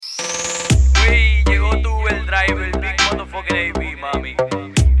Big A.B, mami.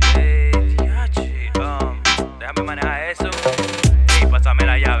 Déjame manejar eso. Ey, pásame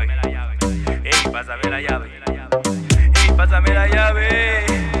la llave. Ey, pásame la llave. Ey, pásame la llave.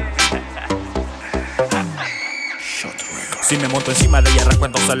 Si me monto encima de ella, arranco,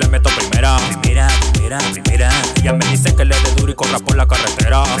 entonces le meto primera. Ella me dice que le dé duro y corra por la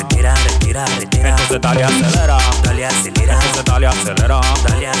carretera. Entonces dale acelera. Entonces dale acelera. Entonces dale acelera.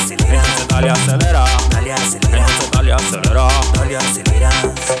 Entonces dale acelera.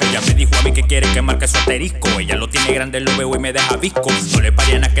 Ella me dijo a mí que quiere que marque su asterisco. Ella lo tiene grande, lo veo y me deja visco. No le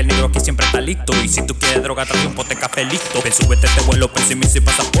parían a aquel negro que siempre está listo. Y si tú quieres droga, trae un pote café listo. Ven, súbete este vuelo, permiso y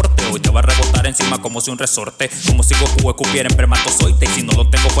pasaporte. Hoy te va a rebotar encima como si un resorte. Como si Goku escupiera en espermatozoide. Y si no lo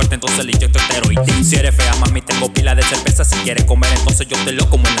tengo fuerte, entonces le inyecto esteroide. Si eres fea, mami, tengo pila de cerveza. Si quieres comer, entonces yo te lo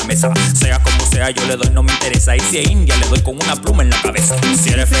como en la mesa. Sea como sea, yo le doy, no me interesa. Y si es india, le doy con una pluma en la cabeza. Si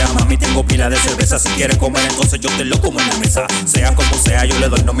eres fea, mami, tengo pila de cerveza. Si quieres comer, entonces yo te lo como en la mesa. Sea como sea, yo le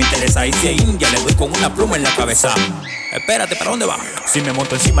doy, no me interesa. Y si es india, le doy con una pluma en la cabeza. Espérate, ¿para dónde va? Si me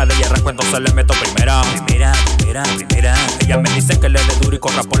monto encima de ella, arranco, entonces le meto primera. Ella me dice que le dé duro y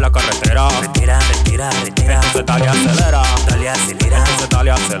corra por la carretera. Entonces dale acelera. Entonces dale acelera. Entonces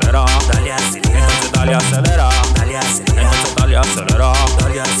dale acelera. Entonces dale acelera.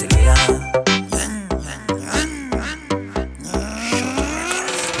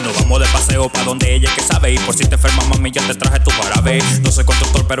 Nos vamos de paseo pa' donde ella es que sabe. Y por si te enfermas, mami, yo te traje tu jarabe. No soy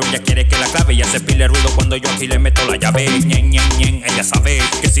constructor, pero ella quiere que la clave. Y hace pile ruido cuando yo aquí le meto la llave. Ella sabe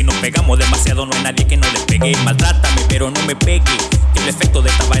que si nos pegamos demasiado no hay nadie que no le pegue. Maltrátame, pero no me pegue, que el efecto de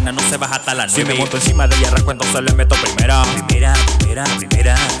esta vaina no se baja hasta la 9. Si me monto encima de ella, arranco, entonces le meto primera.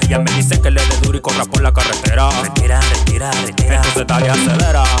 Ella me dice que le dé duro y corra por la carretera. Entonces dale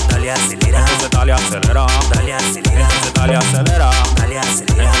acelera. Entonces dale acelera. Entonces dale acelera. Entonces dale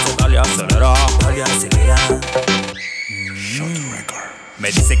acelera.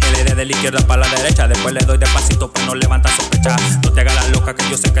 Me dice que le dé de la izquierda para la derecha. Después le doy despacito para no levantar sospecha. No te hagas la loca que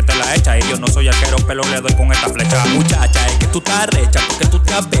yo sé que te la echa. Y yo no soy arquero, pero le doy con esta flecha. Muchacha, es que tú estás recha porque tú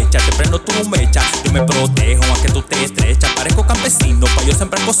te avechas. Te prendo tu mecha, yo me protejo a que tú te estrechas. Parezco campesino, pa' yo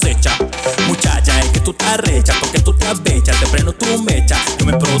siempre cosecha. Muchacha, es que tú estás recha porque tú te avechas. Te prendo tu mecha, yo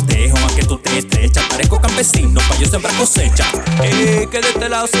me protejo a que tú te estrechas. Parezco campesino, pa' yo siempre cosecha. Que de este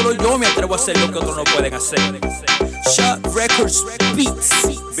lado solo yo me atrevo a hacer lo que otros no pueden hacer. Shot Records Beats,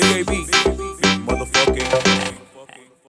 Big A.B.